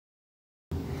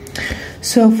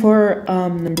So for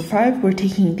number 5, we're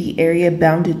taking the area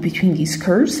bounded between these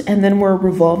curves, and then we're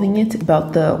revolving it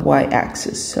about the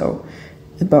y-axis, so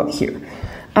about here.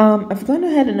 I've gone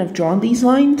ahead and I've drawn these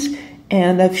lines,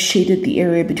 and I've shaded the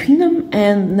area between them,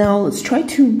 and now let's try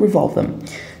to revolve them.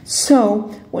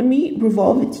 So when we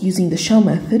revolve it using the shell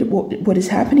method, what is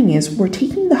happening is we're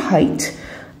taking the height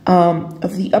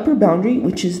of the upper boundary,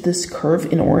 which is this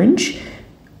curve in orange,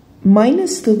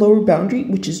 minus the lower boundary,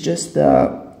 which is just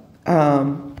the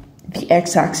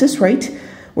x-axis, right?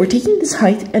 We're taking this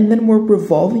height and then we're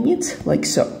revolving it like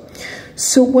so.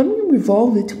 So when we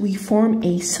revolve it, we form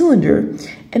a cylinder,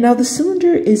 and now the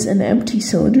cylinder is an empty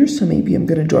cylinder, so maybe I'm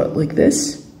going to draw it like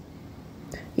this.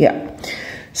 Yeah.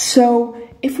 So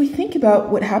if we think about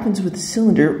what happens with the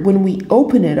cylinder, when we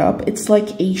open it up, it's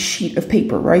like a sheet of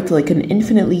paper, right? Like an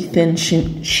infinitely thin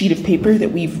sheet of paper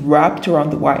that we've wrapped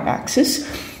around the y-axis,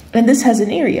 and this has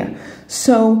an area.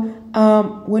 So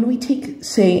when we take,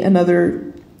 say,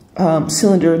 another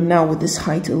cylinder now with this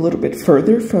height a little bit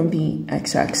further from the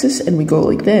x-axis, and we go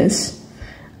like this,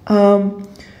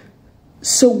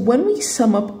 so when we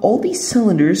sum up all these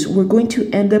cylinders, we're going to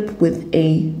end up with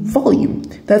a volume.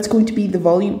 That's going to be the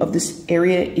volume of this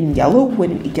area in yellow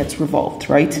when it gets revolved,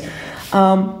 right?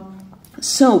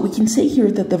 So we can say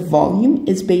here that the volume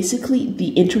is basically the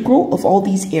integral of all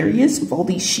these areas, of all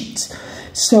these sheets.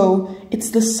 So it's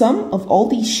the sum of all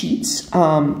these sheets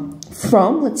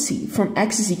from, let's see, from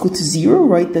x is equal to 0,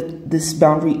 right, this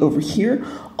boundary over here,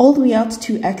 all the way out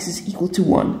to x is equal to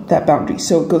 1, that boundary.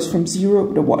 So it goes from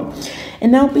 0 to 1.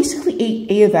 And now basically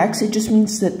a of x, it just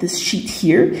means that this sheet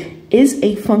here is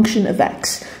a function of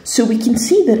x. So we can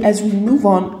see that as we move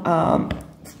on,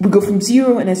 we go from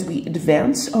 0, and as we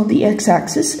advance on the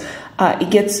x-axis,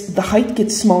 the height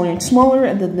gets smaller and smaller,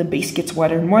 and then the base gets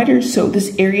wider and wider. So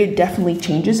this area definitely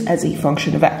changes as a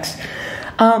function of x.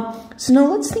 So now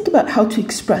let's think about how to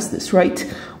express this, right?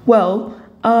 Well,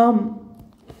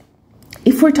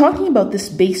 if we're talking about this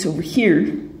base over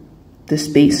here, this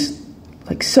base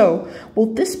like so, well,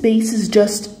 this base is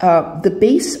just the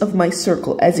base of my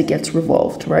circle as it gets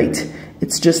revolved, right?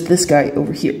 It's just this guy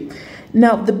over here.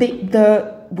 Now,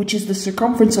 which is the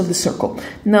circumference of the circle.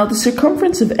 Now, the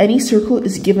circumference of any circle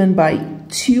is given by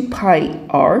 2 pi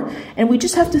r, and we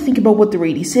just have to think about what the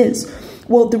radius is.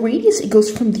 Well, the radius, it goes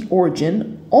from the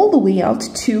origin all the way out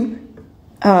to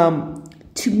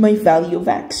my value of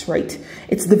x, right?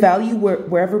 It's the value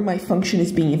wherever my function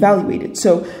is being evaluated.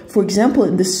 So, for example,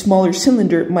 in this smaller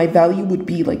cylinder, my value would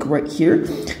be like right here.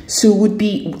 So it would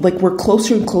be like we're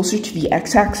closer and closer to the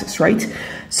x-axis, right?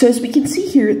 So as we can see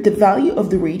here, the value of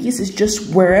the radius is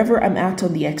just wherever I'm at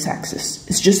on the x-axis.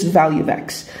 It's just the value of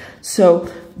x. So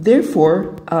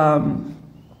therefore,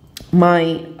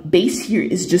 my base here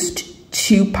is just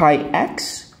 2 pi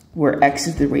x, where x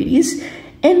is the radius,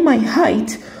 and my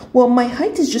height, well, my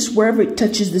height is just wherever it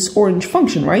touches this orange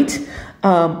function, right?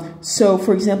 So,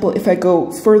 for example, if I go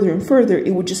further and further,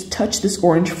 it would just touch this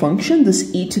orange function,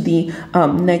 this e to the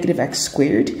negative x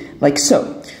squared, like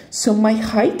so. So my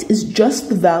height is just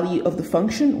the value of the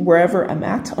function wherever I'm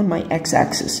at on my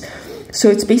x-axis. So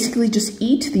it's basically just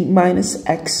e to the minus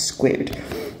x squared.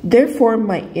 Therefore,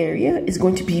 my area is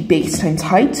going to be base times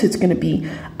height, so it's going to be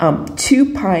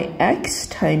 2 pi x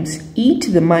times e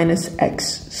to the minus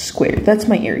x squared. That's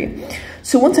my area.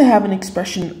 So once I have an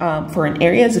expression for an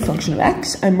area as a function of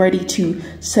x, I'm ready to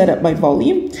set up my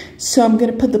volume. So I'm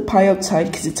going to put the pi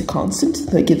outside because it's a constant. So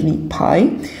that gives me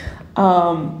pi.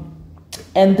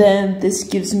 And then this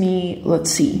gives me,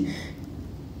 let's see,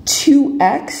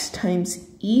 2x times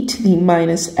e to the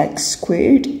minus x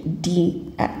squared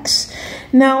dx.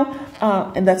 Now,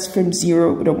 and that's from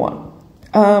 0 to 1.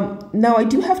 Now, I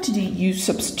do have to use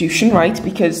substitution, right?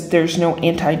 Because there's no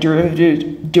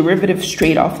antiderivative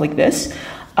straight off like this.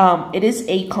 It is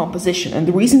a composition. And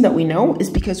the reason that we know is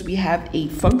because we have a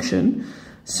function.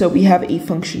 So we have a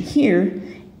function here,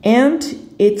 and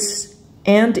its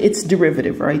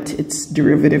derivative, right? Its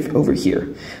derivative over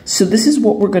here. So this is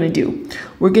what we're going to do.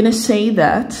 We're going to say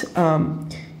that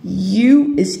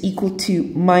u is equal to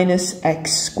minus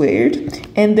x squared,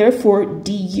 and therefore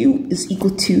du is equal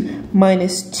to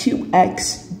minus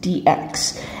 2x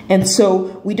dx. And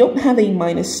so we don't have a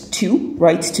minus 2,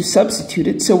 right, to substitute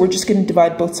it, so we're just going to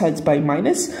divide both sides by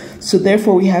minus. So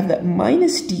therefore we have that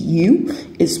minus du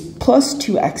is plus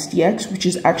 2x dx, which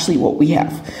is actually what we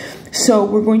have. So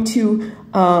we're going to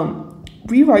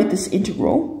rewrite this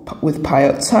integral with pi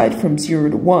outside from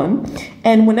 0 to 1.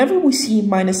 And whenever we see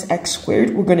minus x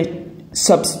squared, we're going to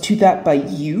substitute that by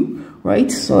u, right?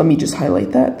 So let me just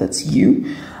highlight that. That's u.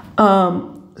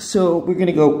 So we're going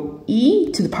to go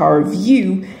e to the power of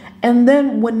u. And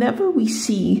then whenever we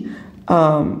see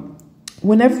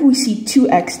whenever we see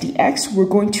 2x dx, we're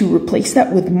going to replace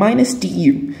that with minus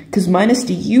du, because minus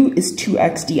du is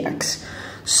 2x dx.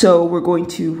 So we're going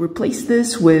to replace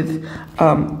this with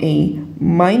a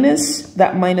minus.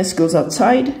 That minus goes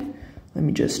outside.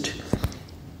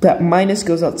 That minus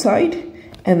goes outside,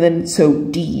 and then so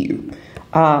du.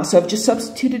 So I've just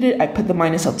substituted it. I put the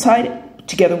minus outside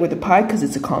together with the pi because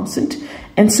it's a constant.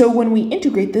 And so when we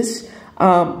integrate this,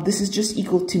 this is just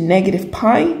equal to negative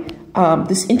pi.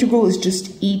 This integral is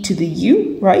just e to the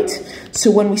u, right? So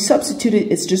when we substitute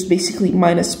it, it's just basically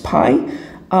minus pi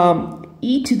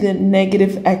e to the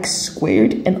negative x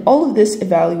squared, and all of this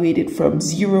evaluated from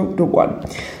 0 to 1.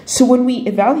 So when we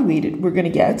evaluate it, we're going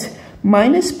to get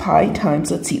minus pi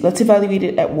times, let's evaluate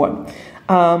it at 1.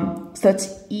 So that's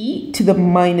e to the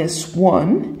minus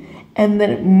 1, and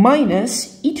then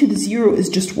minus e to the 0 is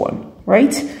just 1,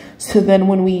 right? So then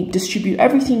when we distribute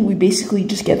everything, we basically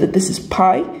just get that this is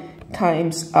pi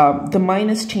times, the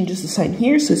minus changes the sign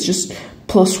here, so it's just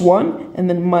plus 1, and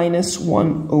then minus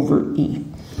 1 over e.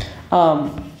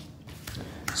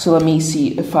 So let me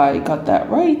see if I got that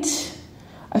right.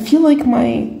 I feel like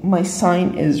my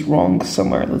sign is wrong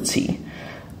somewhere. Let's see.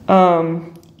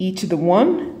 E to the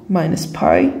 1 minus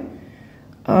pi.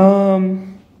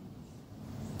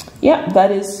 Yeah,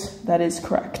 that is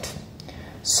correct.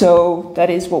 So that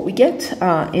is what we get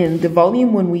in the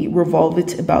volume when we revolve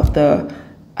it about the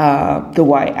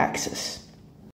y-axis.